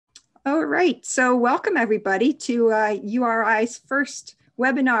All right, so welcome everybody to URI's first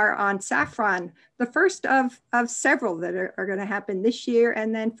webinar on saffron, the first of several that are going to happen this year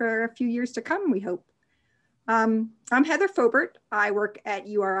and then for a few years to come, we hope. I'm Heather Faubert. I work at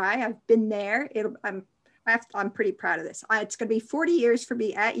URI. I've been there. I'm pretty proud of this. It's going to be 40 years for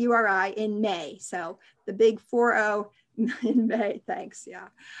me at URI in May. So the big 4-0 in May. Thanks. Yeah.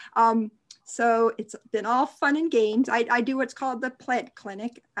 So it's been all fun and games. I do what's called the plant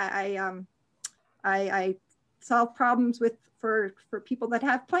clinic. I solve problems for people that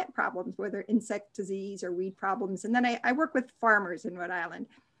have plant problems, whether insect disease or weed problems. And then I work with farmers in Rhode Island.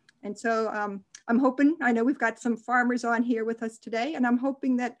 And so I'm hoping, I know we've got some farmers on here with us today, and I'm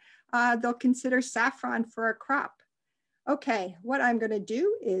hoping that they'll consider saffron for a crop. Okay, what I'm going to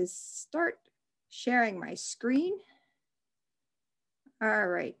do is start sharing my screen. All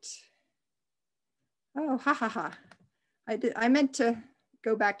right. Oh, ha ha ha. I meant to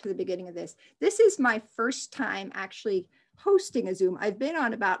go back to the beginning of this. This is my first time actually hosting a Zoom. I've been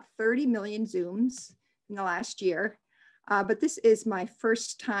on about 30 million Zooms in the last year, but this is my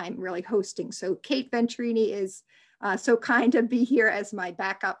first time really hosting. So Kate Venturini is so kind to be here as my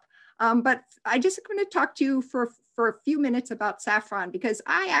backup. But I just going to talk to you for a few minutes about saffron because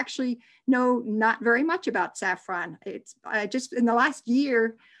I actually know not very much about saffron. It's just in the last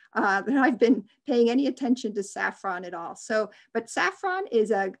year that I've been paying any attention to saffron at all. So, but saffron is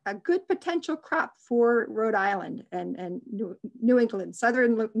a good potential crop for Rhode Island and New England.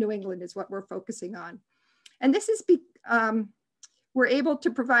 Southern New England is what we're focusing on. And this is, we're able to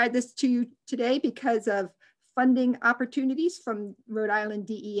provide this to you today because of funding opportunities from Rhode Island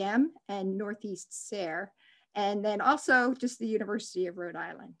DEM and Northeast SARE, and then also just the University of Rhode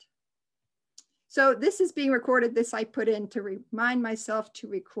Island. So this is being recorded. This I put in to remind myself to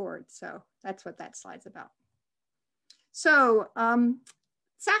record. So that's what that slide's about. So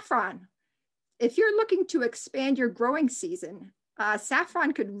saffron, if you're looking to expand your growing season,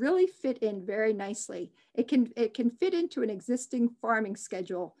 saffron could really fit in very nicely. It can fit into an existing farming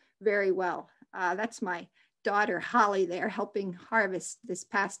schedule very well. That's my daughter Holly there helping harvest this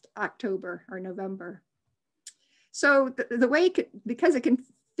past October or November. So the way because it can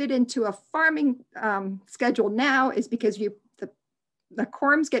fit into a farming schedule now is because the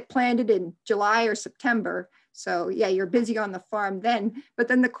corms get planted in July or September. So yeah, you're busy on the farm then, but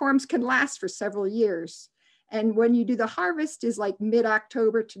then the corms can last for several years. And when you do the harvest is like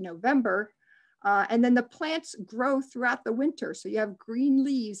mid-October to November, and then the plants grow throughout the winter. So you have green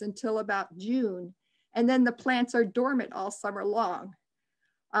leaves until about June, and then the plants are dormant all summer long.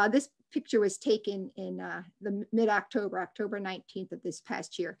 This picture was taken in the mid-October, October 19th of this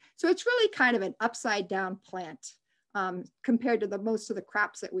past year. So it's really kind of an upside down plant compared to most of the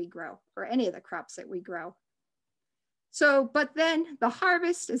crops that we grow, or any of the crops that we grow. So, but then the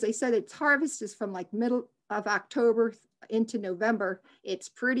harvest, as I said, its harvest is from like middle of October into November. It's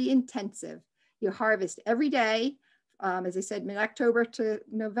pretty intensive. You harvest every day, as I said, mid-October to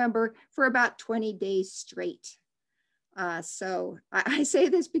November for about 20 days straight. So I say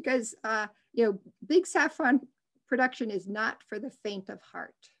this because, you know, big saffron production is not for the faint of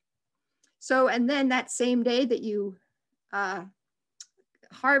heart. So, and then that same day that you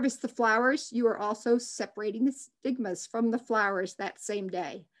harvest the flowers, you are also separating the stigmas from the flowers that same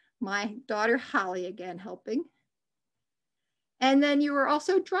day. My daughter Holly again helping. And then you are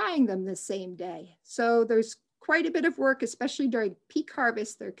also drying them the same day. So there's quite a bit of work, especially during peak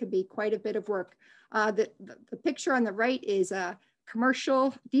harvest, there could be quite a bit of work. The picture on the right is a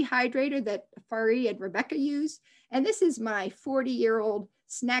commercial dehydrator that Fari and Rebecca use. And this is my 40-year-old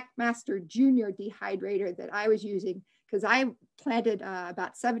Snackmaster Junior dehydrator that I was using because I planted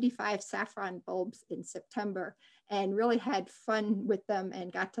about 75 saffron bulbs in September and really had fun with them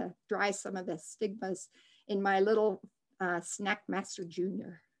and got to dry some of the stigmas in my little Snackmaster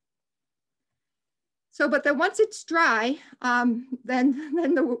Junior. So, but then once it's dry, then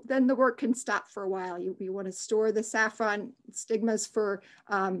the work can stop for a while. You want to store the saffron stigmas for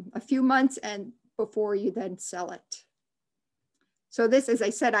a few months and before you then sell it. So this, as I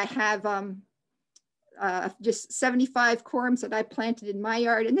said, I have just 75 corms that I planted in my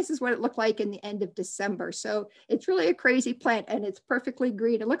yard, and this is what it looked like in the end of December. So it's really a crazy plant, and it's perfectly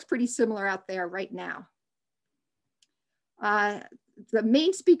green. It looks pretty similar out there right now. The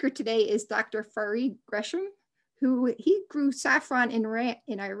main speaker today is Dr. Fari Gheshm, who he grew saffron in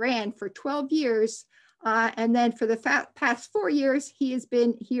Iran for 12 years. And then for the past 4 years, he has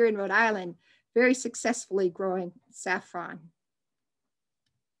been here in Rhode Island, very successfully growing saffron.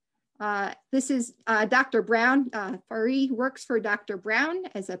 This is Dr. Brown. Fari works for Dr. Brown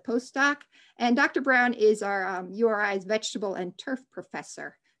as a postdoc, and Dr. Brown is our URI's vegetable and turf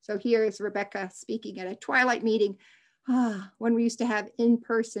professor. So here is Rebecca speaking at a twilight meeting when we used to have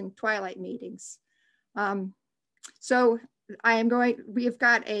in-person twilight meetings. So we have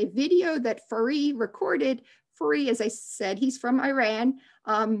got a video that Fari recorded. Fari, as I said, he's from Iran.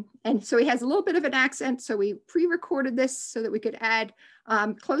 And so he has a little bit of an accent. So we pre-recorded this so that we could add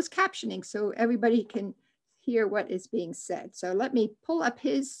closed captioning so everybody can hear what is being said. So let me pull up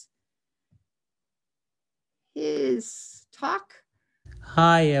his talk.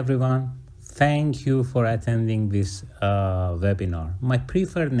 Hi, everyone. Thank you for attending this webinar. My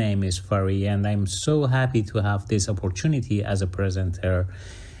preferred name is Fari, and I'm so happy to have this opportunity as a presenter,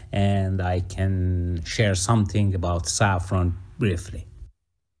 and I can share something about saffron briefly.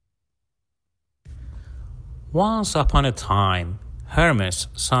 Once upon a time, Hermes,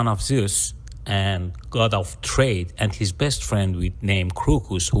 son of Zeus and god of trade, and his best friend named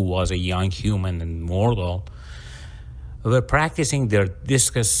Crocus, who was a young human and mortal, were practicing their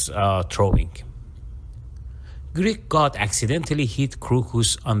discus throwing. Greek god accidentally hit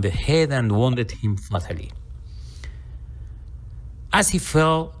Crocus on the head and wounded him fatally. As he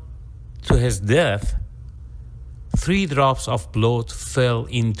fell to his death, 3 drops of blood fell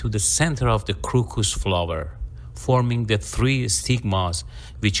into the center of the crocus flower, forming the 3 stigmas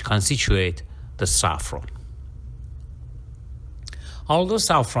which constitute the saffron. Although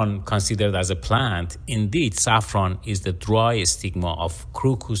saffron considered as a plant, indeed saffron is the dry stigma of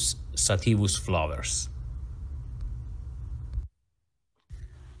Crocus sativus flowers.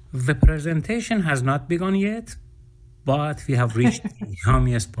 The presentation has not begun yet, but we have reached the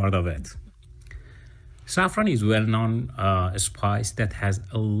yummiest part of it. Saffron is a well-known spice that has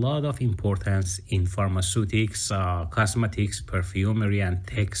a lot of importance in pharmaceutics, cosmetics, perfumery, and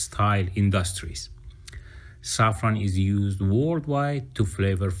textile industries. Saffron is used worldwide to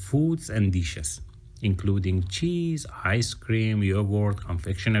flavor foods and dishes, including cheese, ice cream, yogurt,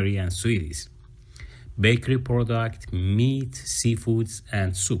 confectionery, and sweeties, bakery products, meat, seafoods,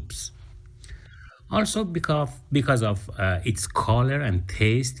 and soups. Also, because of its color and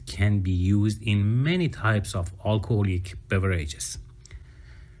taste, can be used in many types of alcoholic beverages.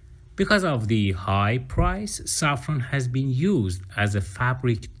 Because of the high price, saffron has been used as a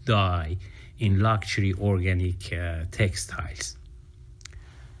fabric dye in luxury organic textiles.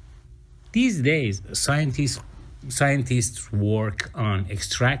 These days, scientists work on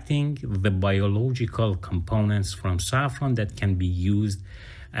extracting the biological components from saffron that can be used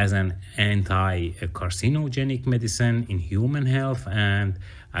as an anti-carcinogenic medicine in human health and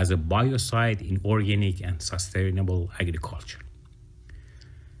as a biocide in organic and sustainable agriculture.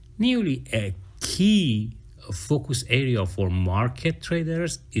 Newly, a key focus area for market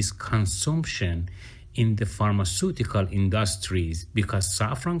traders is consumption in the pharmaceutical industries because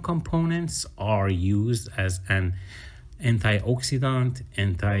saffron components are used as an antioxidant,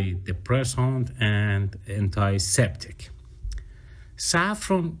 antidepressant, and antiseptic.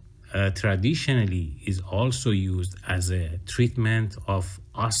 Saffron traditionally is also used as a treatment of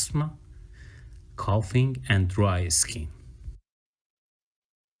asthma, coughing, and dry skin.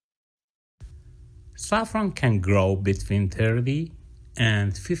 Saffron can grow between 30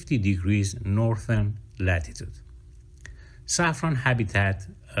 and 50 degrees northern latitude. Saffron habitat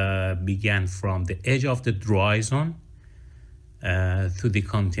began from the edge of the dry zone to the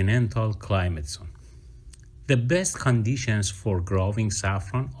continental climate zone. The best conditions for growing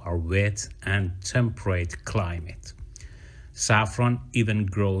saffron are wet and temperate climate. Saffron even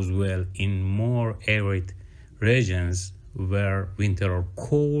grows well in more arid regions where winter are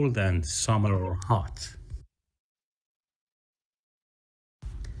cold and summer are hot.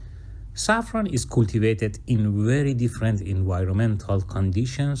 Saffron is cultivated in very different environmental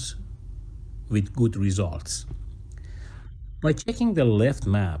conditions with good results. By checking the left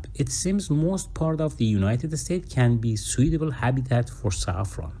map, it seems most part of the United States can be suitable habitat for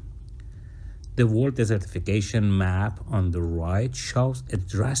saffron. The world desertification map on the right shows a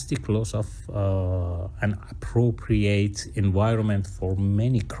drastic loss of an appropriate environment for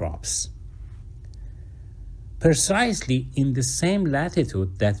many crops. Precisely in the same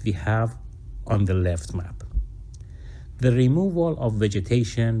latitude that we have on the left map. The removal of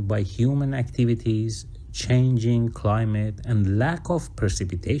vegetation by human activities, changing climate, and lack of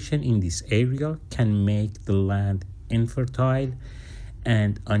precipitation in this area can make the land infertile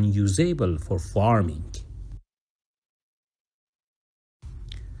and unusable for farming.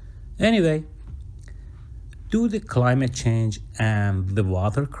 Anyway, due to climate change and the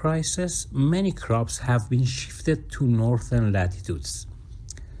water crisis, many crops have been shifted to northern latitudes.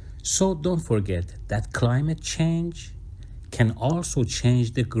 So don't forget that climate change can also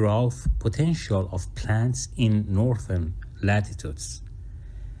change the growth potential of plants in northern latitudes.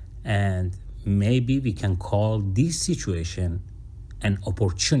 And maybe we can call this situation an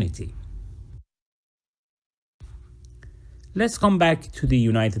opportunity. Let's come back to the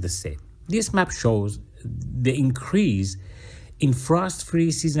United States. This map shows the increase in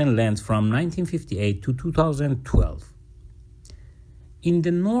frost-free season length from 1958 to 2012. In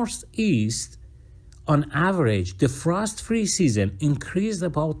the Northeast, on average, the frost-free season increased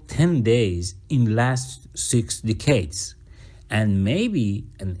about 10 days in last 6 decades, and maybe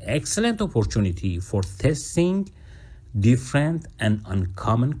an excellent opportunity for testing different and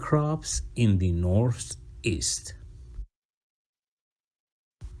uncommon crops in the Northeast.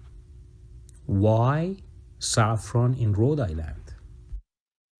 Why saffron in Rhode Island?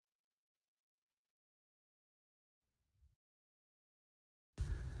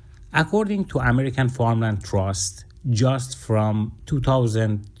 According to American Farmland Trust, just from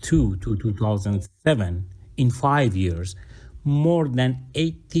 2002 to 2007, in 5 years, more than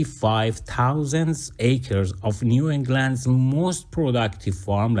 85,000 acres of New England's most productive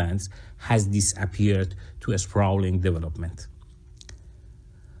farmlands has disappeared to sprawling development.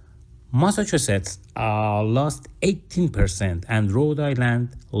 Massachusetts lost 18% and Rhode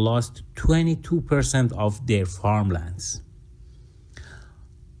Island lost 22% of their farmlands.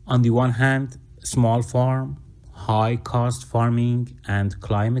 On the one hand, small farm, high cost farming and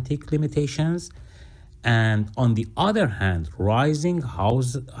climatic limitations, and on the other hand, rising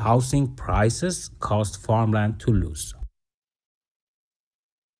housing prices caused farmland to lose.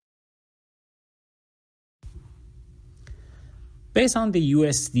 Based on the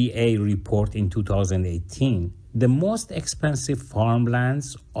USDA report in 2018, the most expensive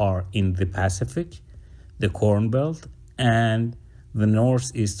farmlands are in the Pacific, the Corn Belt, and the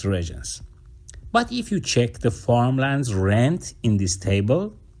Northeast regions. But if you check the farmlands rent in this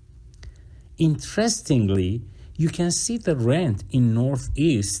table, interestingly, you can see the rent in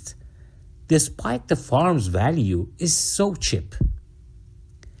Northeast, despite the farm's value, is so cheap,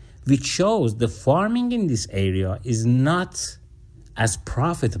 which shows the farming in this area is not as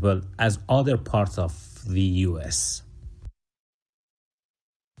profitable as other parts of the US.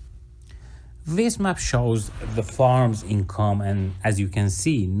 This map shows the farm's income, and as you can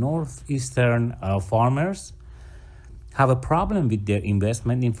see, northeastern farmers have a problem with their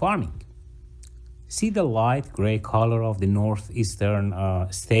investment in farming. See the light gray color of the northeastern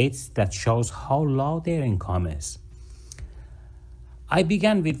states that shows how low their income is. I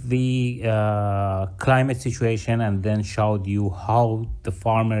began with the climate situation and then showed you how the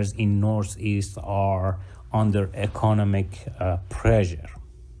farmers in Northeast are under economic pressure.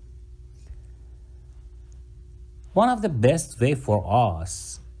 One of the best way for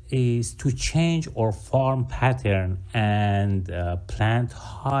us is to change our farm pattern and plant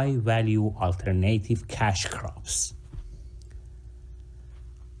high value alternative cash crops.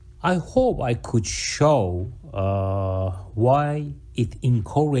 I hope I could show why it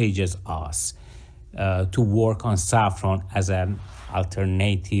encourages us to work on saffron as an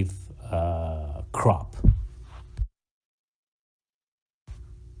alternative crop.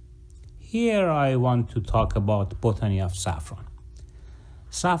 Here I want to talk about botany of saffron.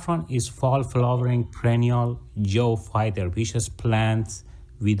 Saffron is fall flowering perennial geophyte herbaceous plant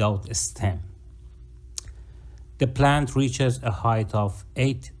without a stem. The plant reaches a height of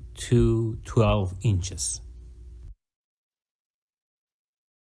 8 to 12 inches.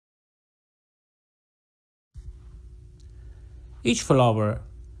 Each flower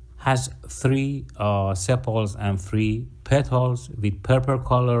has 3 sepals and 3 petals with purple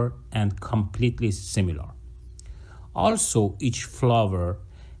color and completely similar. Also, each flower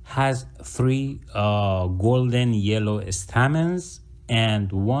has 3 golden yellow stamens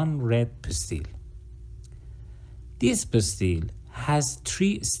and 1 red pistil. This pistil has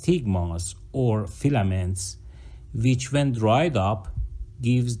 3 stigmas or filaments, which when dried up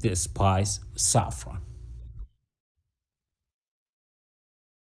gives the spice saffron.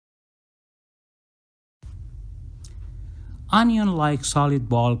 Onion-like solid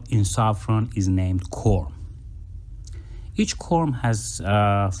bulb in saffron is named corm. Each corm has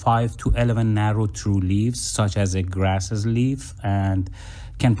 5 to 11 narrow true leaves, such as a grass's leaf, and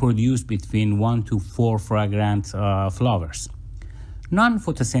can produce between 1 to 4 fragrant flowers.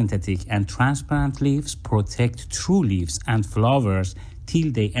 Non-photosynthetic and transparent leaves protect true leaves and flowers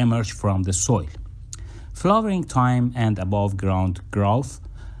till they emerge from the soil. Flowering time and above ground growth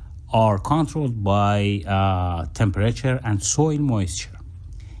are controlled by temperature and soil moisture.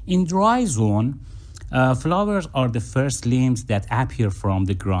 In dry zone, flowers are the first limbs that appear from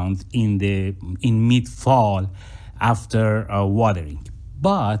the ground in mid-fall after watering.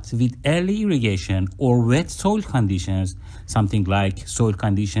 But with early irrigation or wet soil conditions, something like soil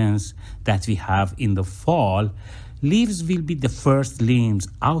conditions that we have in the fall, leaves will be the first limbs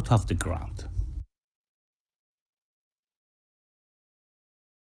out of the ground.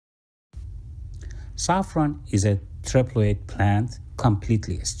 Saffron is a triploid plant,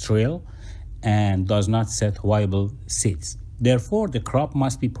 completely sterile, and does not set viable seeds. Therefore, the crop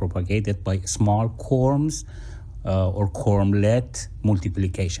must be propagated by small corms or cormlet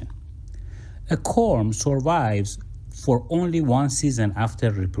multiplication. A corm survives for only one season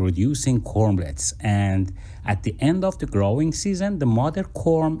after reproducing cormlets, and at the end of the growing season, the mother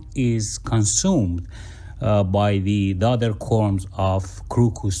corm is consumed by the other corms of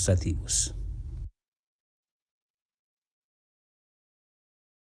Crocus sativus.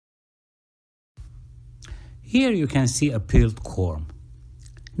 Here you can see a peeled corm.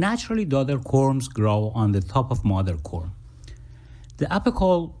 Naturally, the other corms grow on the top of mother corm. The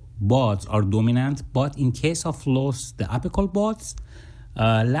apical buds are dominant, but in case of loss the apical buds,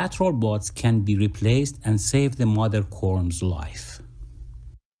 lateral buds can be replaced and save the mother corm's life.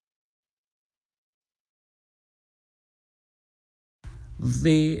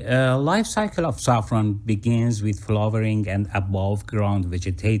 The life cycle of saffron begins with flowering and above ground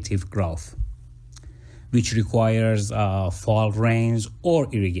vegetative growth, which requires fall rains or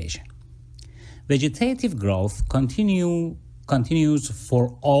irrigation. Vegetative growth continues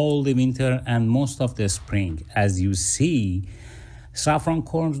for all the winter and most of the spring. As you see, saffron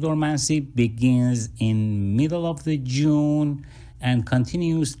corm's dormancy begins in middle of the June and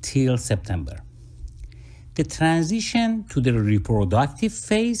continues till September. The transition to the reproductive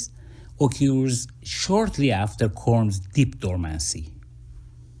phase occurs shortly after corm's deep dormancy.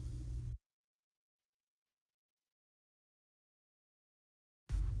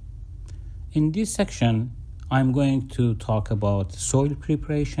 In this section, I'm going to talk about soil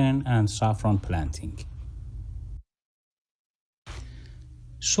preparation and saffron planting.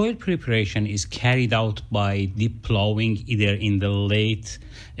 Soil preparation is carried out by deep plowing either in the late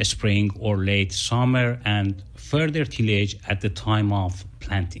spring or late summer and further tillage at the time of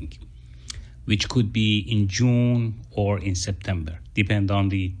planting, which could be in June or in September, depending on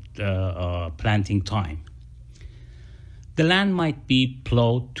the planting time. The land might be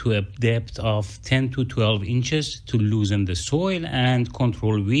plowed to a depth of 10 to 12 inches to loosen the soil and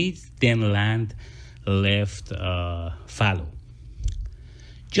control weeds, then land left fallow.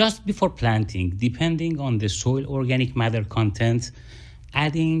 Just before planting, depending on the soil organic matter content,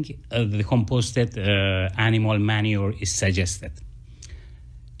 adding the composted animal manure is suggested.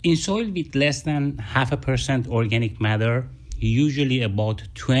 In soil with less than 0.5% organic matter, usually about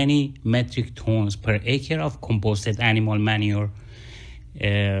 20 metric tons per acre of composted animal manure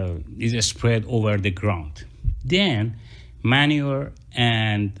is spread over the ground. Then manure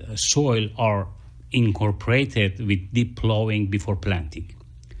and soil are incorporated with deep plowing before planting.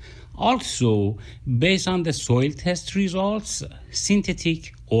 Also, based on the soil test results,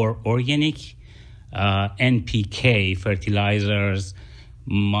 synthetic or organic NPK fertilizers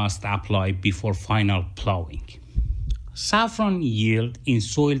must apply before final plowing. Saffron yield in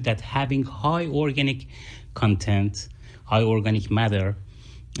soil that having high organic content, high organic matter,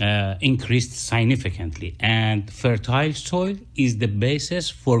 increased significantly, and fertile soil is the basis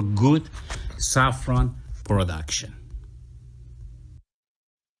for good saffron production.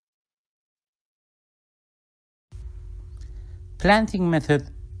 Planting method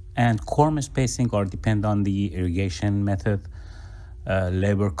and corm spacing are depend on the irrigation method,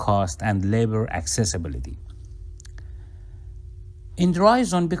 labor cost, and labor accessibility. In dry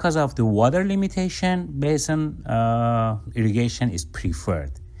zone, because of the water limitation, basin irrigation is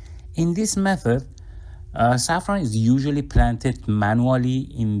preferred. In this method, saffron is usually planted manually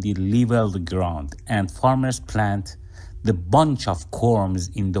in the leveled ground, and farmers plant the bunch of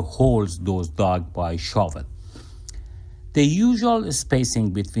corms in the holes those dug by shovel. The usual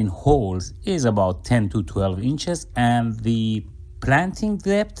spacing between holes is about 10 to 12 inches, and the planting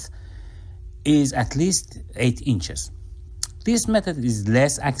depth is at least 8 inches. This method is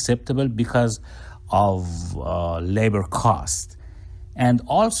less acceptable because of labor cost. And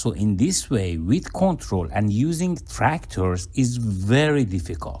also in this way, with control and using tractors is very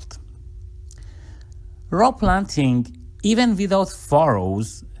difficult. Row planting, even without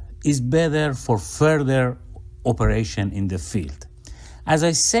furrows, is better for further operation in the field. As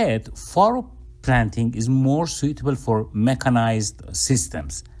I said, furrow planting is more suitable for mechanized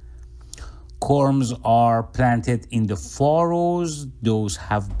systems. Corms are planted in the furrows. Those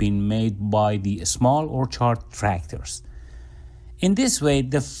have been made by the small orchard tractors. In this way,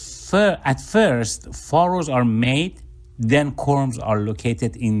 at first, furrows are made, Then corms are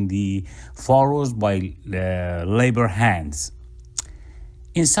located in the furrows by labor hands.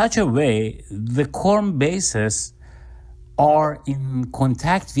 In such a way, the corm bases are in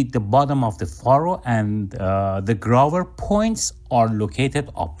contact with the bottom of the furrow, and the grower points are located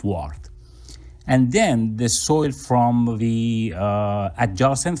upward. And then the soil from the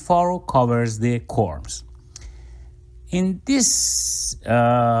adjacent furrow covers the corms. In this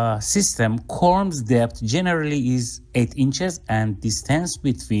system, corm's depth generally is 8 inches and distance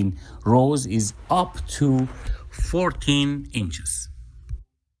between rows is up to 14 inches.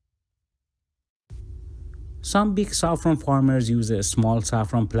 Some big saffron farmers use a small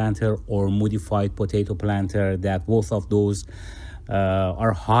saffron planter or modified potato planter. That both of those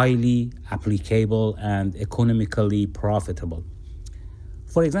are highly applicable and economically profitable.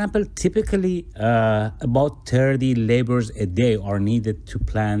 For example, typically about 30 laborers a day are needed to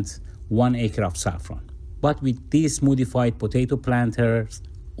plant 1 acre of saffron. But with these modified potato planters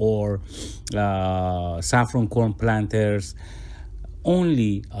or saffron corn planters,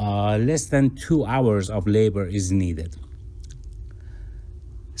 only less than 2 hours of labor is needed.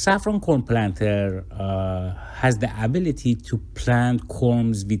 Saffron corn planter has the ability to plant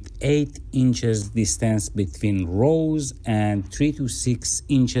corms with 8 inches distance between rows and 3 to 6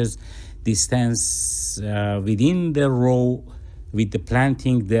 inches distance within the row with the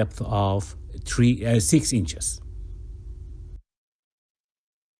planting depth of 6 inches.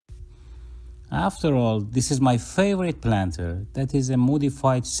 After all, this is my favorite planter. That is a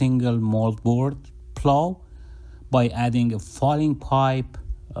modified single moldboard plow by adding a falling pipe.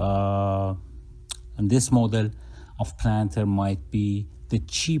 And this model of planter might be the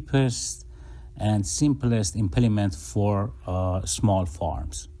cheapest and simplest implement for small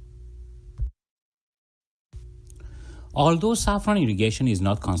farms. Although saffron irrigation is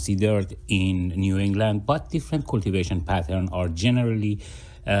not considered in New England, but different cultivation patterns are generally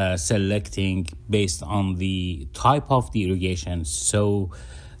selecting based on the type of the irrigation. So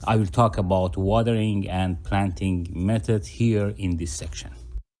I will talk about watering and planting method here in this section.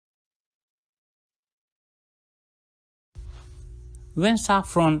 When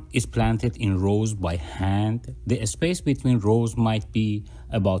saffron is planted in rows by hand, the space between rows might be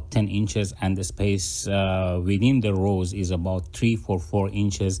about 10 inches and the space within the rows is about 3-4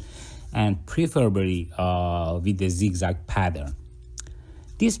 inches, and preferably with a zigzag pattern.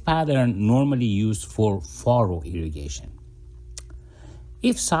 This pattern normally used for furrow irrigation.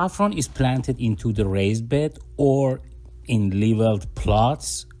 If saffron is planted into the raised bed or in leveled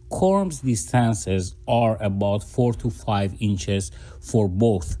plots, corms distances are about 4 to 5 inches for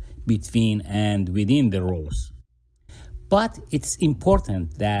both between and within the rows. But it's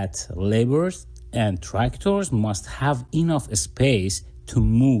important that laborers and tractors must have enough space to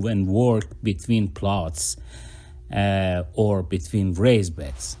move and work between plots or between raised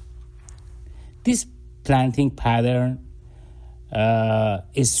beds. This planting pattern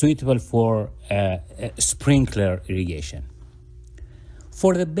is suitable for sprinkler irrigation.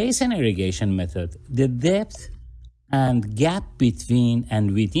 For the basin irrigation method, the depth and gap between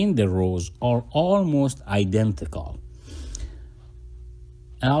and within the rows are almost identical.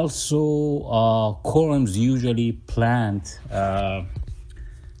 Also, corms usually plant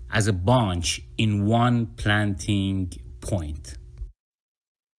as a bunch in one planting point.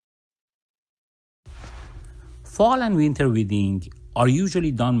 Fall and winter weeding are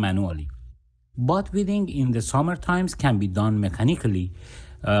usually done manually, but weeding in the summer times can be done mechanically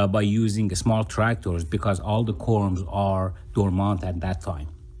by using small tractors because all the corms are dormant at that time.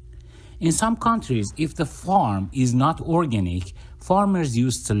 In some countries, if the farm is not organic, farmers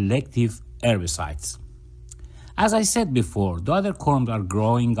use selective herbicides. As I said before, the other corms are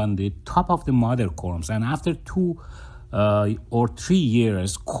growing on the top of the mother corms, and after 2 or 3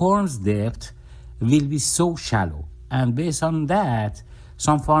 years, corm's depth will be so shallow. And based on that,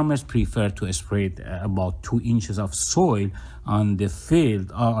 some farmers prefer to spread about 2 inches of soil on the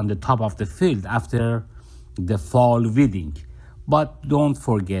field, on the top of the field after the fall weeding. But don't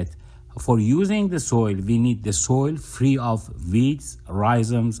forget, for using the soil, we need the soil free of weeds,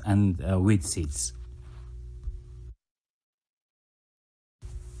 rhizomes, and weed seeds.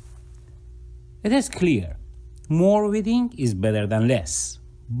 It is clear, more weeding is better than less,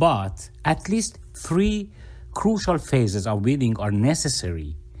 but at least 3 crucial phases of weeding are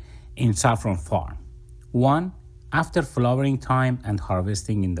necessary in saffron farm. 1, after flowering time and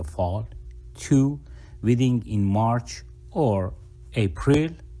harvesting in the fall. 2, weeding in March or April.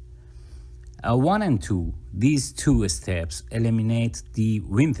 1 and 2, these 2 steps eliminate the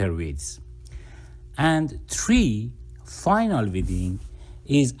winter weeds. And 3, final weeding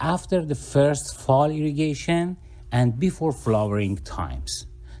is after the first fall irrigation and before flowering times.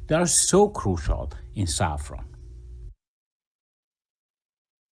 They are so crucial in saffron.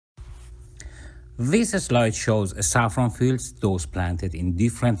 This slide shows saffron fields, those planted in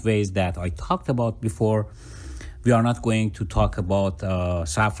different ways that I talked about before. We are not going to talk about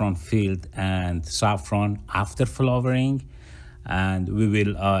saffron field and saffron after flowering, and we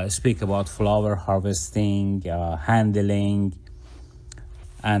will speak about flower harvesting, handling,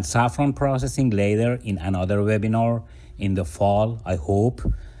 and saffron processing later in another webinar in the fall, I hope,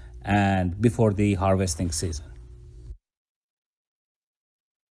 and before the harvesting season.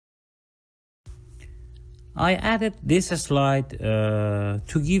 I added this slide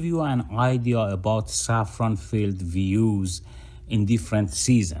to give you an idea about saffron field views in different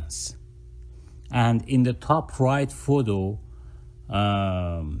seasons. And in the top right photo,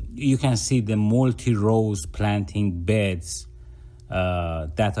 you can see the multi-rows planting beds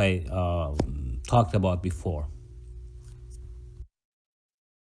that I talked about before.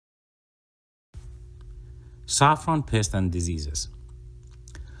 Saffron pest and diseases.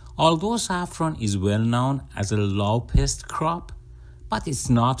 Although saffron is well known as a low pest crop, but it's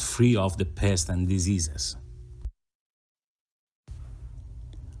not free of the pests and diseases.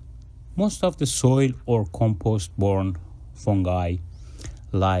 Most of the soil or compost-borne fungi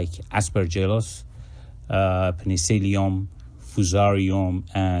like Aspergillus, Penicillium, Fusarium,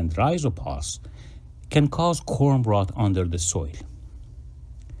 and Rhizopus can cause corm rot under the soil.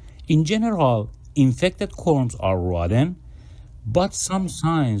 In general, infected corms are rotten, but some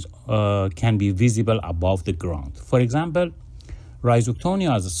signs can be visible above the ground. For example,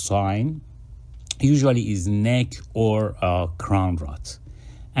 Rhizoctonia's sign usually is neck or crown rot,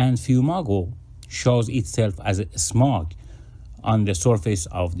 and Fumago shows itself as a smog on the surface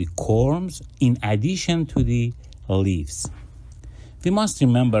of the corms in addition to the leaves. We must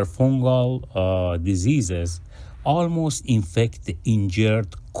remember fungal diseases almost infect the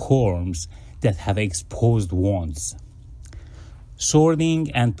injured corms that have exposed wounds.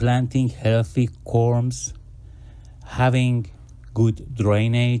 Sorting and planting healthy corms, having good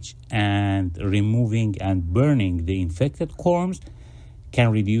drainage, and removing and burning the infected corms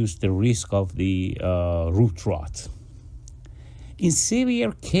can reduce the risk of the root rot. In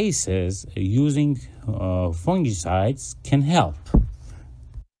severe cases, using fungicides can help.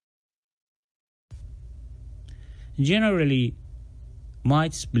 Generally,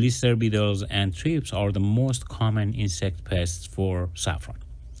 mites, blister beetles, and thrips are the most common insect pests for saffron.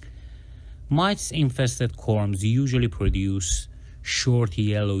 Mites-infested corms usually produce short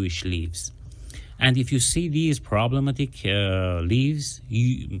yellowish leaves. And if you see these problematic leaves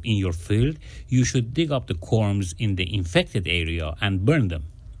in your field, you should dig up the corms in the infected area and burn them.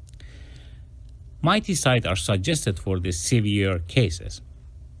 Miticides are suggested for the severe cases.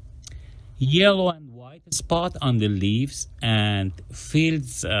 Yellow and white spot on the leaves and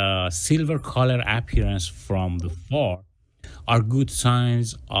field's silver color appearance from the far are good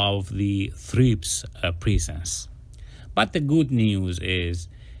signs of the thrips presence. But the good news is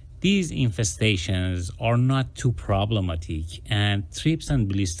these infestations are not too problematic, and thrips and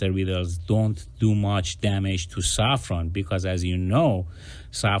blister beetles don't do much damage to saffron because, as you know,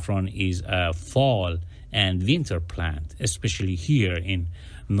 saffron is a fall and winter plant, especially here in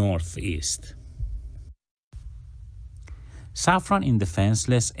Northeast. Saffron in the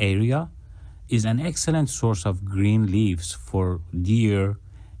fenceless area is an excellent source of green leaves for deer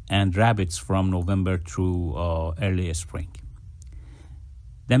and rabbits from November through early spring.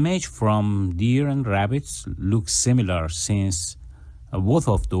 Damage from deer and rabbits looks similar since both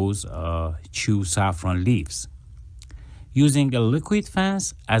of those chew saffron leaves. Using a liquid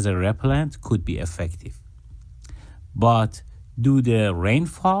fence as a repellent could be effective. But due to the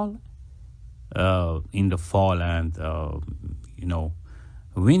rainfall in the fall and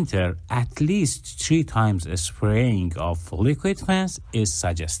winter, at least 3 times a spraying of liquid fence is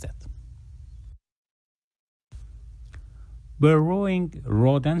suggested. Burrowing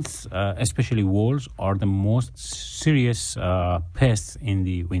rodents, especially voles, are the most serious pests in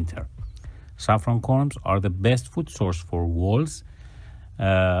the winter. Saffron corms are the best food source for voles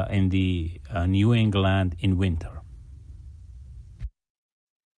in the New England in winter.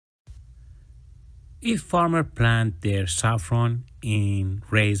 If farmers plant their saffron in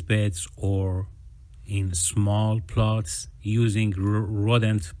raised beds or in small plots using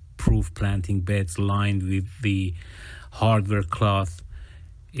rodent-proof planting beds lined with the hardware cloth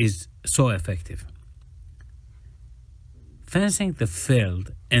is so effective. Fencing the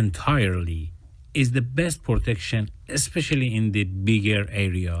field entirely is the best protection, especially in the bigger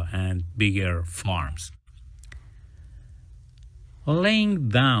area and bigger farms. Laying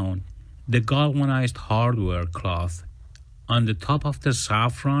down the galvanized hardware cloth on the top of the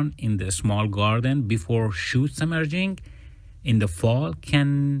saffron in the small garden before shoots emerging in the fall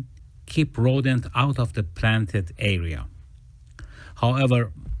can keep rodent out of the planted area.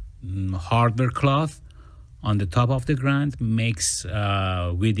 However, hardware cloth on the top of the ground makes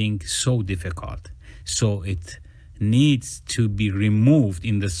weeding so difficult. So it needs to be removed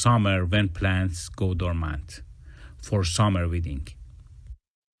in the summer when plants go dormant for summer weeding.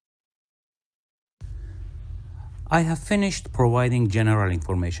 I have finished providing general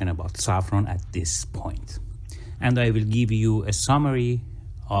information about saffron at this point, and I will give you a summary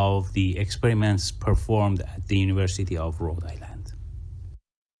of the experiments performed at the University of Rhode Island.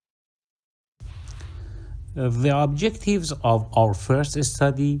 The objectives of our first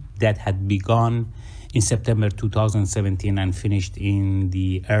study that had begun in September 2017 and finished in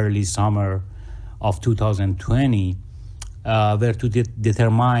the early summer of 2020 were to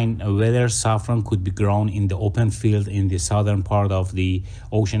determine whether saffron could be grown in the open field in the southern part of the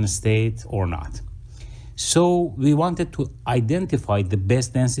ocean state or not. So we wanted to identify the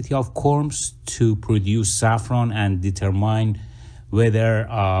best density of corms to produce saffron and determine whether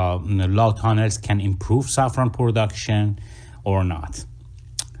low tunnels can improve saffron production or not.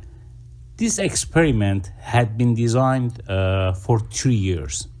 This experiment had been designed for 3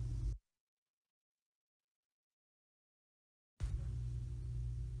 years.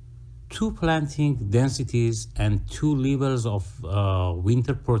 Two planting densities and two levels of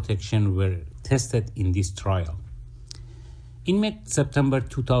winter protection were tested in this trial. In mid-September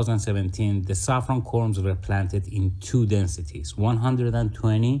 2017, the saffron corms were planted in two densities,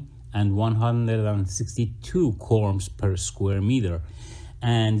 120 and 162 corms per square meter.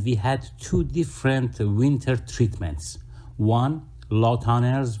 And we had two different winter treatments. One, low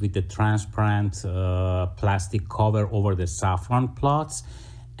tunnels with the transparent plastic cover over the saffron plots,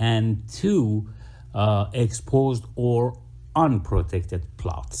 and two, exposed or unprotected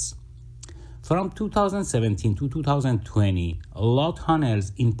plots. From 2017 to 2020, low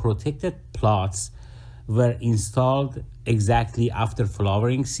tunnels in protected plots were installed exactly after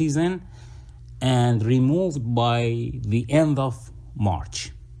flowering season and removed by the end of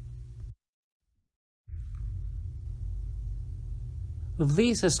March.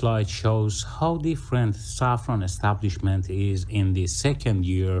 This slide shows how different saffron establishment is in the second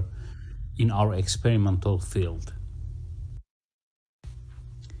year in our experimental field.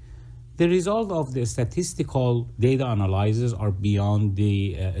 The result of the statistical data analysis are beyond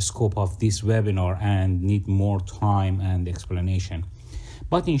the scope of this webinar and need more time and explanation.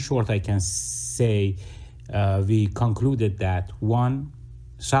 But in short, I can say we concluded that one,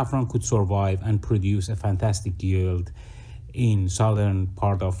 saffron could survive and produce a fantastic yield in southern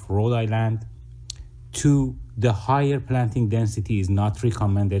part of Rhode Island. Two, the higher planting density is not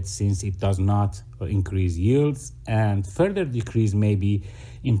recommended since it does not increase yields, and further decrease maybe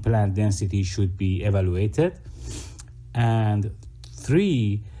in plant density should be evaluated. And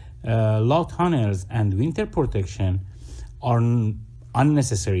three, low tunnels and winter protection are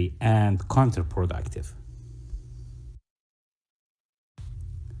unnecessary and counterproductive.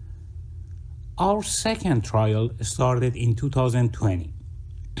 Our second trial started in 2020,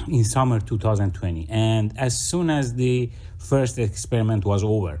 in summer 2020, and as soon as the first experiment was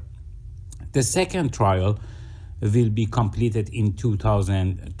over, the second trial will be completed in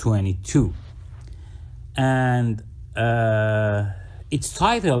 2022. And its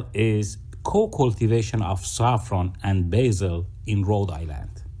title is Co-Cultivation of Saffron and Basil in Rhode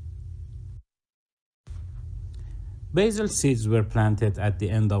Island. Basil seeds were planted at the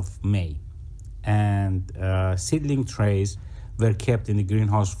end of May, and seedling trays were kept in the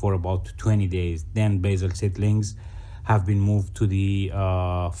greenhouse for about 20 days. Then basil seedlings have been moved to the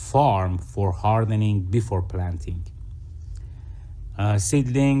farm for hardening before planting.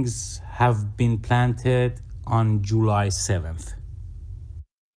 Seedlings have been planted on July 7th.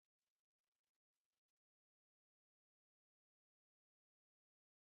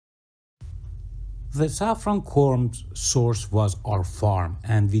 The saffron corms source was our farm,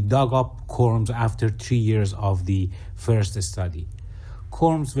 and we dug up corms after 3 years of the first study.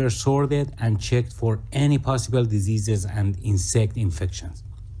 Corms were sorted and checked for any possible diseases and insect infections.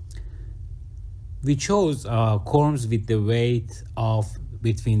 We chose corms with the weight of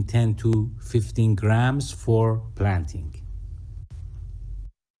between 10 to 15 grams for planting.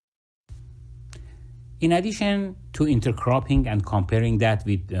 In addition to intercropping and comparing that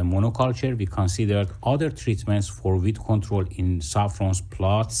with monoculture, we considered other treatments for weed control in saffron's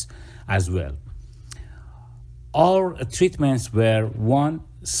plots as well. Our treatments were one,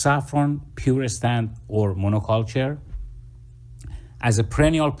 saffron pure stand or monoculture, as a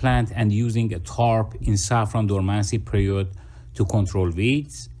perennial plant and using a tarp in saffron dormancy period to control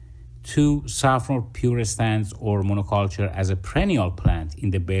weeds. 2, saffron pure stands or monoculture as a perennial plant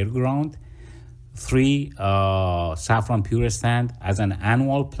in the bare ground. 3, saffron pure stand as an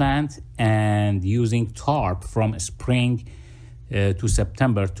annual plant and using tarp from spring to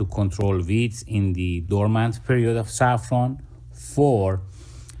September to control weeds in the dormant period of saffron. 4,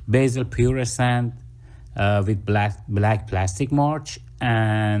 basil pure stand with black plastic mulch.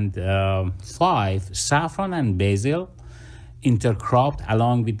 And 5, saffron and basil intercropped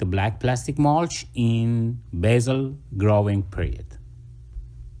along with the black plastic mulch in basil growing period.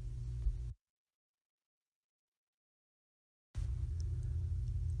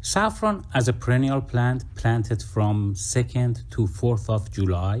 Saffron as a perennial plant planted from 2nd to 4th of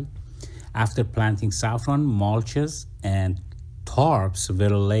July. After planting saffron, mulches and tarps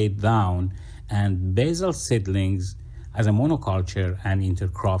were laid down and basil seedlings as a monoculture and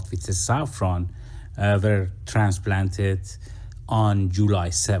intercropped with the saffron were transplanted on July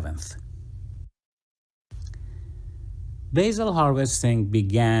 7th. Basil harvesting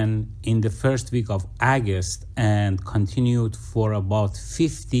began in the first week of August and continued for about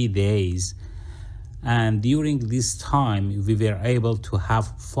 50 days. And during this time, we were able to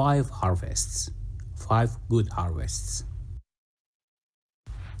have 5 harvests, 5 good harvests.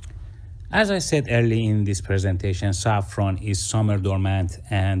 As I said early in this presentation, saffron is summer dormant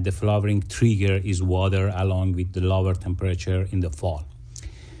and the flowering trigger is water along with the lower temperature in the fall.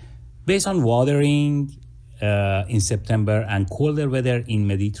 Based on watering in September and colder weather in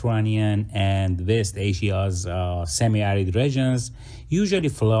Mediterranean and West Asia's semi-arid regions, usually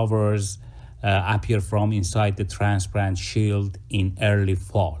flowers appear from inside the transplant shield in early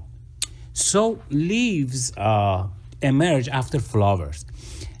fall. So leaves emerge after flowers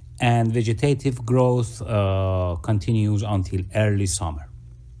and vegetative growth continues until early summer.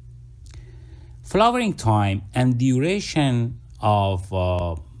 Flowering time and duration of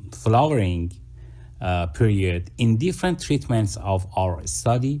flowering period in different treatments of our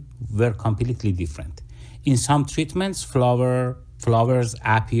study were completely different. In some treatments, flowers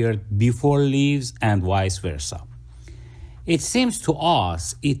appeared before leaves and vice versa. It seems to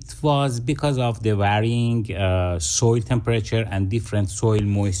us it was because of the varying soil temperature and different soil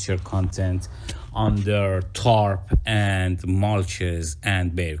moisture content under tarp and mulches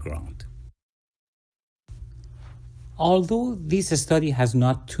and bare ground. Although this study has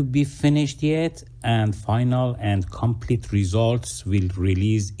not to be finished yet and final and complete results will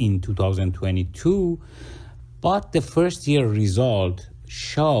release in 2022, but the first year result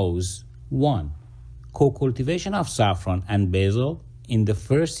shows 1. Co-cultivation of saffron and basil in the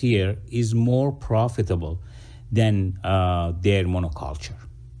first year is more profitable than their monoculture.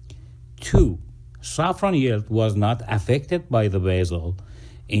 2. Saffron yield was not affected by the basil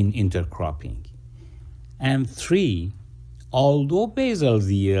in intercropping. And 3, although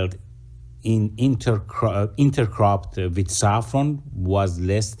basil's yield in intercropped with saffron was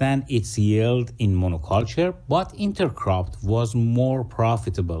less than its yield in monoculture, but intercropped was more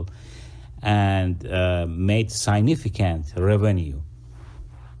profitable and made significant revenue.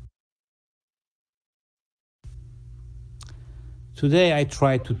 Today I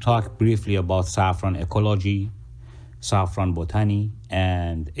try to talk briefly about saffron ecology, saffron botany,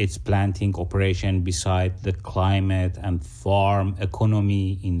 and its planting operation beside the climate and farm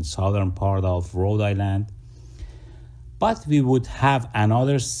economy in southern part of Rhode Island. But we would have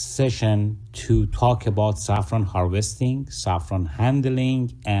another session to talk about saffron harvesting, saffron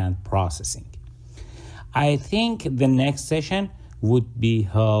handling, and processing. I think the next session would be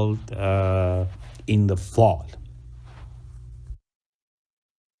held in the fall.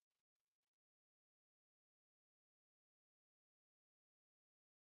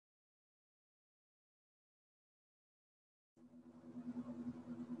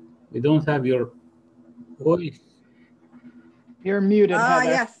 We don't have your voice. You're muted, Heather.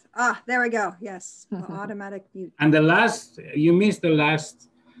 Yes. There we go. Yes. Automatic mute. And you missed the last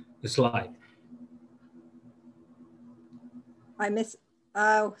slide. I missed.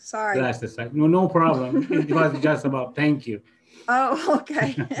 Oh, sorry. Last slide. No problem. It was just about thank you. Oh,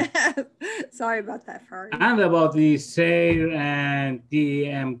 okay. Sorry about that, Fari. And about the SARE and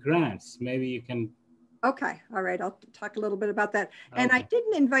DEM grants. Maybe you can. Okay. All right. I'll talk a little bit about that. And Okay. I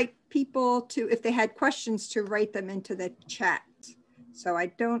didn't invite people to, if they had questions, to write them into the chat. So I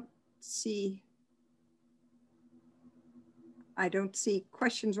don't see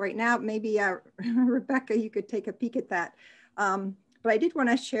questions right now. Maybe Rebecca, you could take a peek at that. But I did want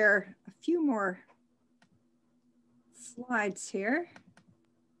to share a few more slides here.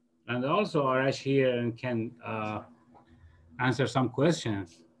 And also Arash here and can answer some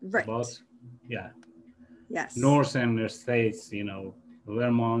questions Right. about, yeah, Yes. northern states, you know,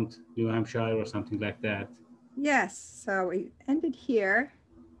 Vermont, New Hampshire, or something like that. Yes. So we ended here.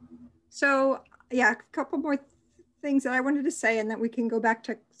 So yeah, a couple more things that I wanted to say, and then we can go back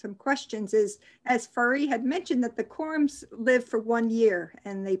to some questions. Is, as Fari had mentioned, that the corms live for 1 year,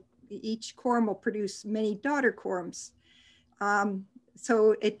 and each corm will produce many daughter corms.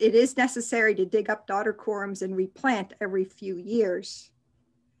 So it is necessary to dig up daughter corms and replant every few years.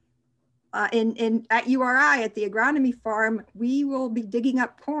 At URI, at the agronomy farm, we will be digging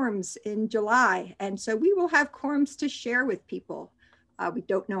up corms in July. And so we will have corms to share with people. We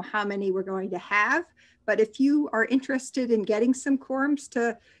don't know how many we're going to have, but if you are interested in getting some corms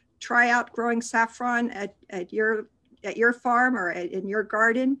to try out growing saffron at your farm or in your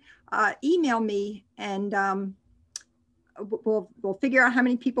garden, email me, and we'll figure out how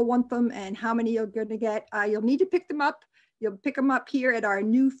many people want them and how many you're going to get. You'll need to pick them up. You'll pick them up here at our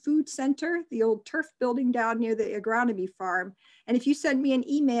new food center, the old turf building down near the agronomy farm. And if you send me an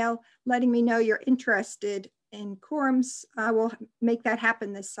email letting me know you're interested in corms, I will make that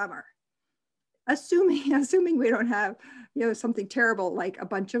happen this summer. Assuming we don't have, you know, something terrible like a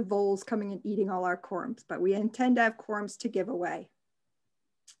bunch of voles coming and eating all our corms, but we intend to have corms to give away.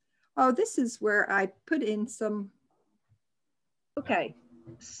 Oh, this is where I put in some. Okay,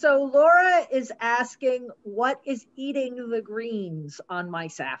 so Laura is asking, what is eating the greens on my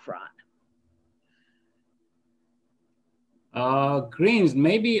saffron? Greens,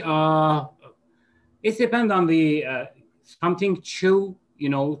 maybe it depends on the something chew, you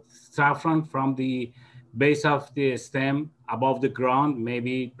know, saffron from the base of the stem above the ground,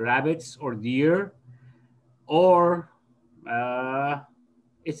 maybe rabbits or deer, or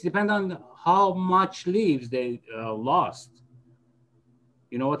it depends on how much leaves they lost.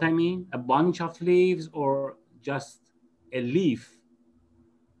 You know what I mean? A bunch of leaves or just a leaf.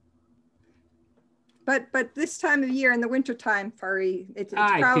 But this time of year in the wintertime, Fari, it's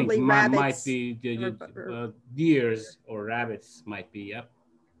probably think rabbits. Might be deers or rabbits might be, yep.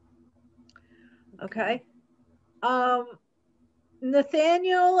 Okay.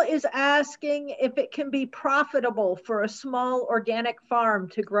 Nathaniel is asking if it can be profitable for a small organic farm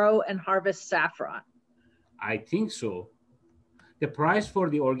to grow and harvest saffron. I think so. The price for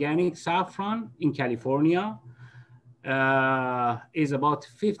the organic saffron in California is about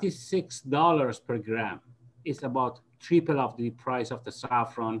 $56 per gram. It's about triple of the price of the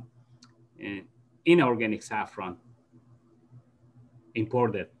saffron in organic saffron,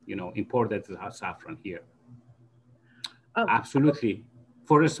 imported saffron here. Absolutely.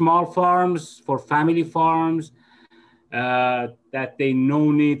 For small farms, for family farms, that they no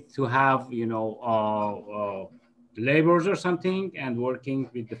need to have, you know, laborers or something, and working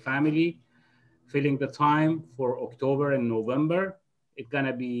with the family, filling the time for October and November, it's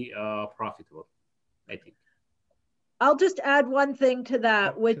gonna be profitable, I think. I'll just add one thing to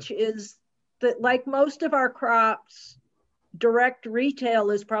that, which is that, like most of our crops, direct retail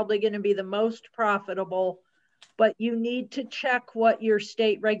is probably going to be the most profitable, but you need to check what your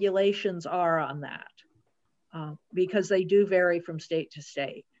state regulations are on that, because they do vary from state to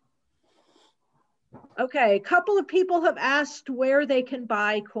state. Okay, a couple of people have asked where they can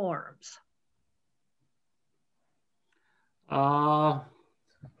buy corms.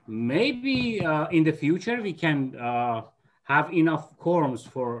 Maybe in the future we can have enough corms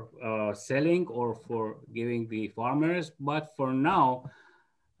for selling or for giving the farmers. But for now,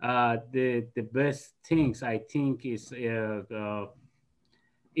 the best things I think is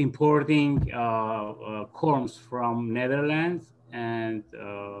importing corms from Netherlands. And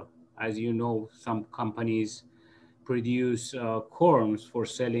as you know, some companies produce corms for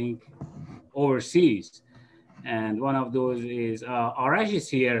selling overseas. And one of those is Arash is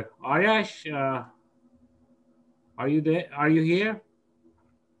here. Arash, are you there? Are you here?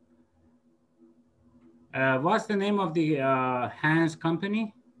 What's the name of the Hans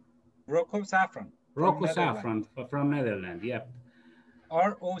company? Roco Saffron. Roco Saffron from Netherlands. Yep.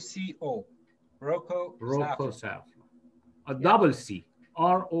 ROCO. Roco Saffron. A double C.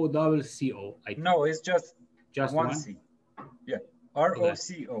 ROCCO. I think. No, it's just one C. Yeah.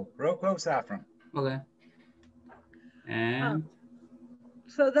 ROCO. Roco Saffron. Okay. And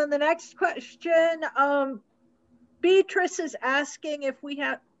so then the next question, Beatrice is asking if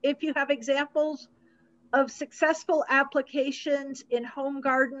you have examples of successful applications in home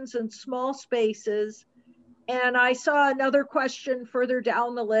gardens and small spaces. And I saw another question further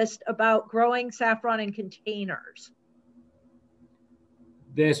down the list about growing saffron in containers.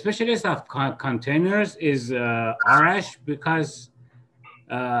 The specialist of containers is Arash, because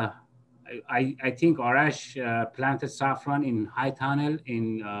I think Arash planted saffron in high tunnel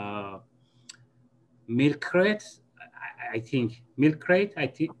in milk crate. I think milk crate. I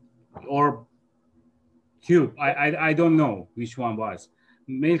think or tube. I don't know which one was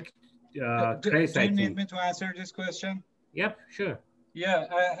milk crates. Do I you need think. me to answer this question? Yep, sure. Yeah,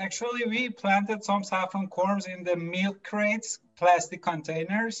 actually, we planted some saffron corms in the milk crates, plastic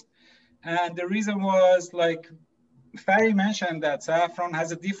containers. And the reason was, like Fari mentioned, that saffron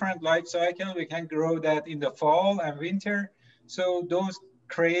has a different life cycle. We can grow that in the fall and winter. So those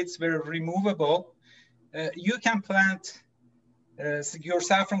crates were removable. You can plant your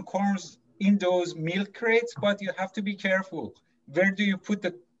saffron corms in those milk crates, but you have to be careful. Where do you put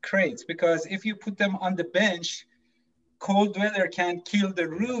the crates? Because if you put them on the bench, cold weather can kill the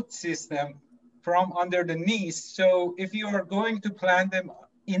root system from under the knees. So if you are going to plant them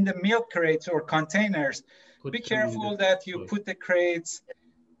in the milk crates or containers, be careful that you put the crates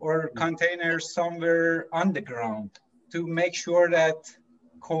or containers somewhere on the ground to make sure that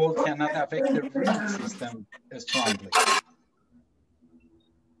cold cannot affect the root system strongly.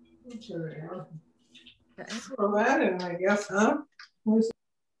 Well, that, I guess, huh?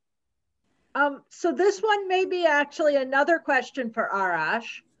 So this one may be actually another question for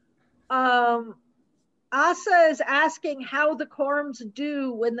Arash. Asa is asking how the corms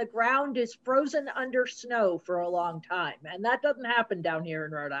do when the ground is frozen under snow for a long time. And that doesn't happen down here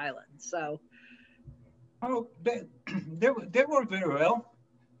in Rhode Island, so. Oh, they work very well.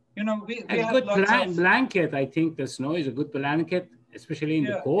 You know, we A have good lots of blanket. I think the snow is a good blanket, especially in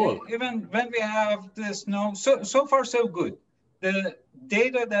the cold. Even when we have the snow, so far so good. The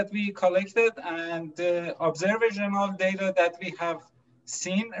data that we collected and the observational data that we have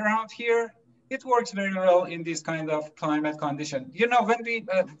seen around here, it works very well in this kind of climate condition. You know, when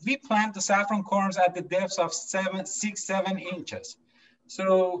we plant the saffron corms at the depths of 6, 7 inches,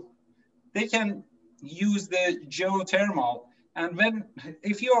 so they can use the geothermal. And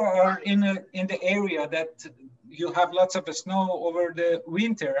if you are in the area that you have lots of snow over the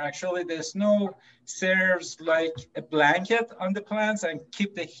winter, actually the snow serves like a blanket on the plants and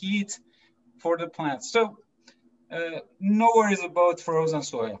keep the heat for the plants. So no worries about frozen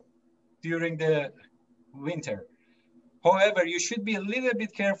soil during the winter. However, you should be a little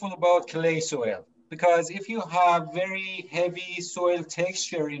bit careful about clay soil, because if you have very heavy soil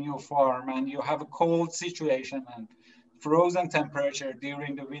texture in your farm and you have a cold situation and frozen temperature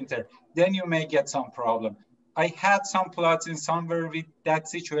during the winter, then you may get some problem. I had some plots in somewhere with that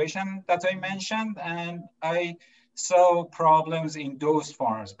situation that I mentioned, and I saw problems in those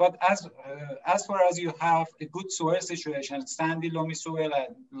farms. But as far as you have a good soil situation, sandy, loamy soil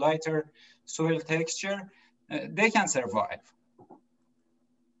and lighter soil texture, they can survive.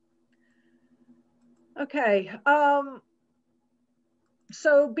 Okay.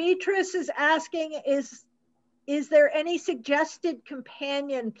 So Beatrice is asking, is there any suggested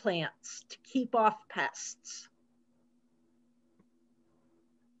companion plants to keep off pests?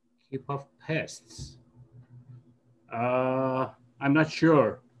 Keep off pests. I'm not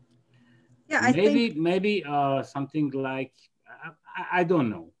sure. Yeah, maybe something like I don't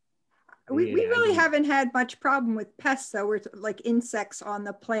know. We really haven't had much problem with pests, though. We're like insects on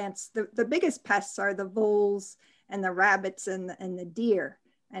the plants. The biggest pests are the voles and the rabbits and the deer,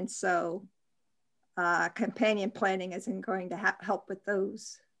 and so companion planting isn't going to help with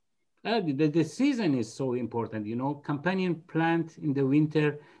those. The season is so important, you know. Companion plant in the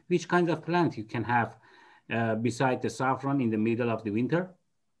winter. Which kinds of plant you can have beside the saffron in the middle of the winter?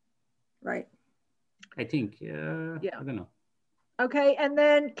 Right. I think. Yeah. I don't know. Okay, and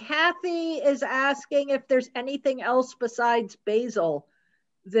then Kathy is asking if there's anything else besides basil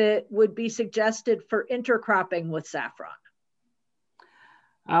that would be suggested for intercropping with saffron.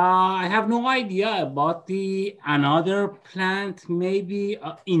 I have no idea about another plant maybe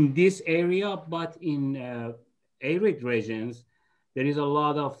in this area, but in arid regions, there is a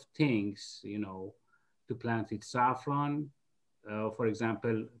lot of things, you know, to plant with saffron. For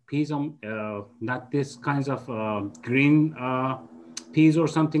example, peas, not this kinds of green peas or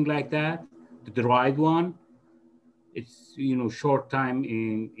something like that, the dried one. It's, you know, short time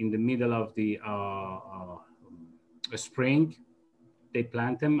in the middle of the spring. They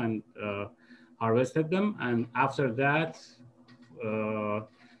plant them and harvested them. And after that,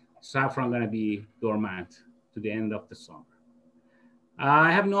 saffron gonna be dormant to the end of the summer.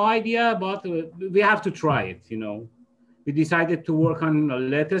 I have no idea about, we have to try it, you know. We decided to work on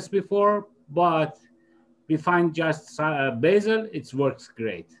lettuce before, but we find just basil, it works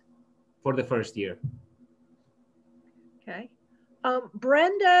great for the first year. Okay.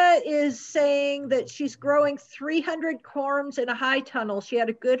 Brenda is saying that she's growing 300 corms in a high tunnel. She had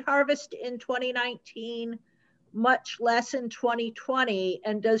a good harvest in 2019, much less in 2020.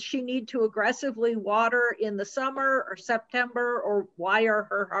 And does she need to aggressively water in the summer or September, or why are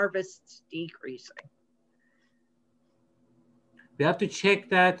her harvests decreasing? We have to check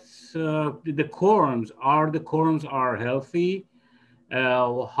that the corms are healthy.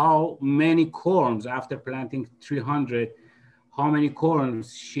 How many corms after planting 300, how many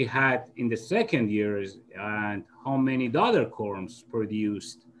corms she had in the second years, and how many other corms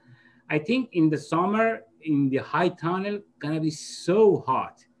produced. I think in the summer, in the high tunnel, gonna be so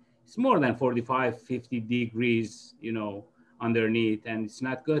hot. It's more than 45, 50 degrees, you know, underneath, and it's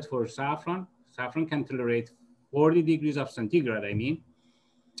not good for saffron. Saffron can tolerate 40 degrees of centigrade, I mean,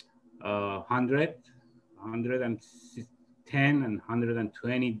 100, 110 and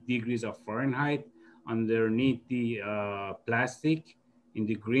 120 degrees of Fahrenheit underneath the plastic in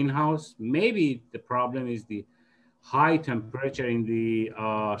the greenhouse. Maybe the problem is the high temperature in the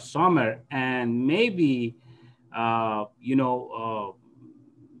summer, and maybe, you know,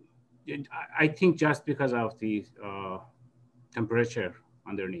 I think just because of the temperature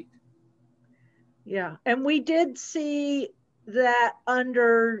underneath. Yeah, and we did see that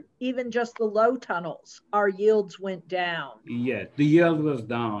under even just the low tunnels, our yields went down. Yeah, the yield was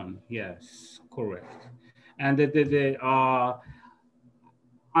down. Yes, correct. And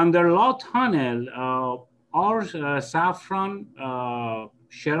under low tunnel, our saffron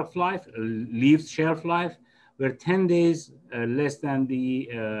shelf life, leaf shelf life, were 10 days less than the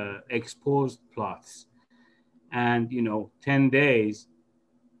exposed plots. And, you know, 10 days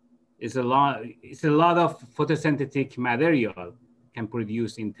is a lot. It's a lot of photosynthetic material can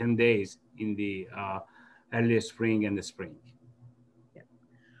produce in 10 days in the early spring and the spring. Yeah.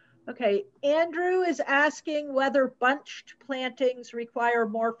 Okay, Andrew is asking whether bunched plantings require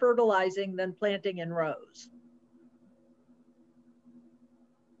more fertilizing than planting in rows.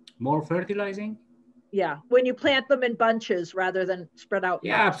 More fertilizing? Yeah, when you plant them in bunches rather than spread out.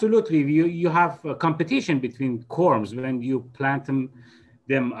 Yeah, absolutely. You have a competition between corms. When you plant them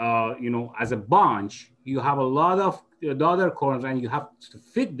you know, as a bunch, you have a lot of the other corms, and you have to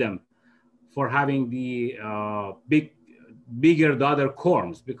feed them for having the bigger the other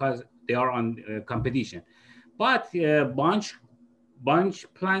corms, because they are on competition. But bunch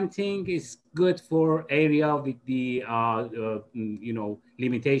planting is good for area with the you know,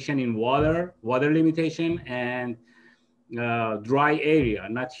 limitation in water limitation, and dry area,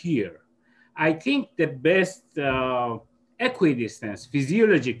 not here. I think the best equidistance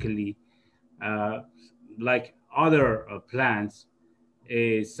physiologically, like other plants,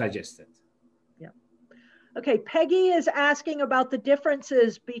 is suggested. Yeah. Okay, Peggy is asking about the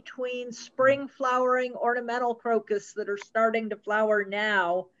differences between spring flowering ornamental crocus that are starting to flower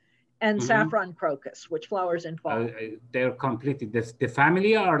now and saffron crocus, which flowers in fall. They're completely, the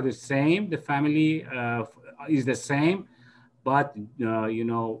family are the same. The family is the same, but you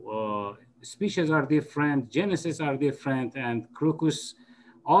know, species are different, genesis are different, and crocus,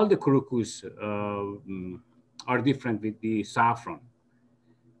 all the crocus are different with the saffron,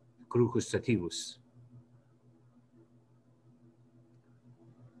 Crocus sativus.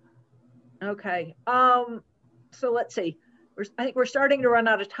 Okay, so let's see. I think we're starting to run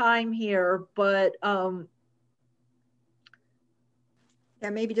out of time here, but yeah,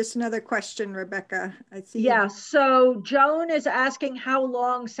 maybe just another question, Rebecca. I see. Yeah, so Joan is asking how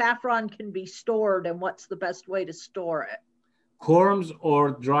long saffron can be stored and what's the best way to store it? Corms or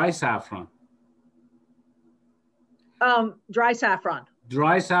dry saffron? Dry saffron.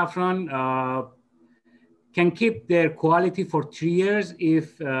 Dry saffron can keep their quality for 3 years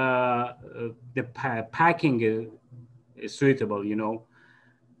if the packing is suitable, you know.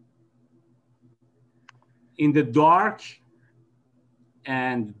 In the dark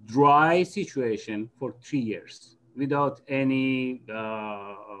and dry situation for 3 years without any,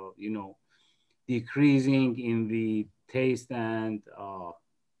 you know, decreasing in the taste and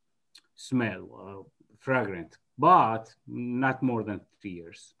smell, fragrant, but not more than 3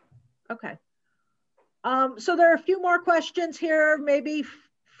 years. Okay. So there are a few more questions here. Maybe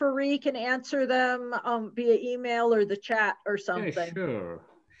Fari can answer them via email or the chat or something. Yeah, sure,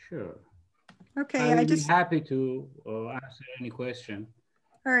 sure. Okay, I'll be happy to answer any question.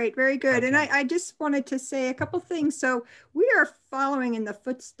 All right, very good. And I just wanted to say a couple things. So we are following in the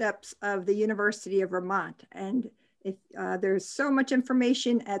footsteps of the University of Vermont. And if there's so much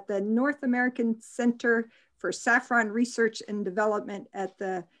information at the North American Center for Saffron Research and Development at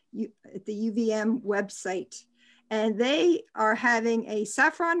the UVM website. And they are having a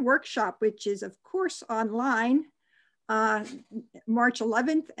saffron workshop, which is of course online, March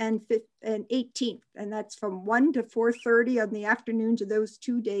 11th and 18th, and that's from 1 to 4:30 on the afternoons of those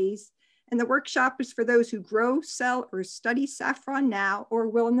 2 days. And the workshop is for those who grow, sell, or study saffron now or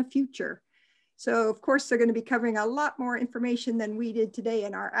will in the future. So of course, they're going to be covering a lot more information than we did today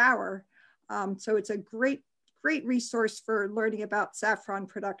in our hour. So it's a great resource for learning about saffron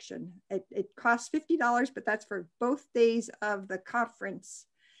production. It costs $50, but that's for both days of the conference.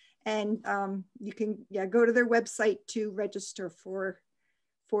 And you can go to their website to register for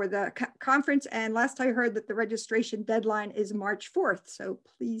the conference. And last I heard that the registration deadline is March 4th. So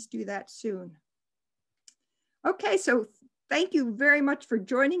please do that soon. Okay, so thank you very much for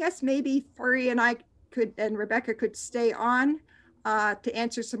joining us. Maybe Fari and I and Rebecca could stay on to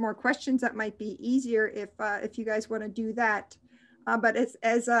answer some more questions. That might be easier if you guys want to do that. But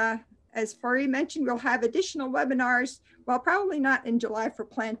as Fari mentioned, we'll have additional webinars, well, probably not in July for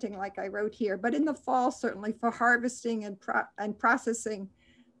planting like I wrote here, but in the fall, certainly for harvesting and processing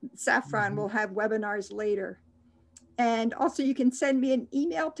saffron, we'll have webinars later. And also you can send me an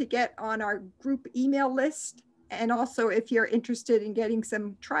email to get on our group email list. And also if you're interested in getting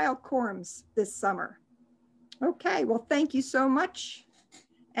some trial corms this summer. Okay, well, thank you so much.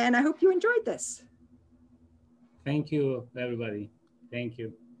 And I hope you enjoyed this. Thank you, everybody. Thank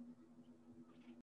you.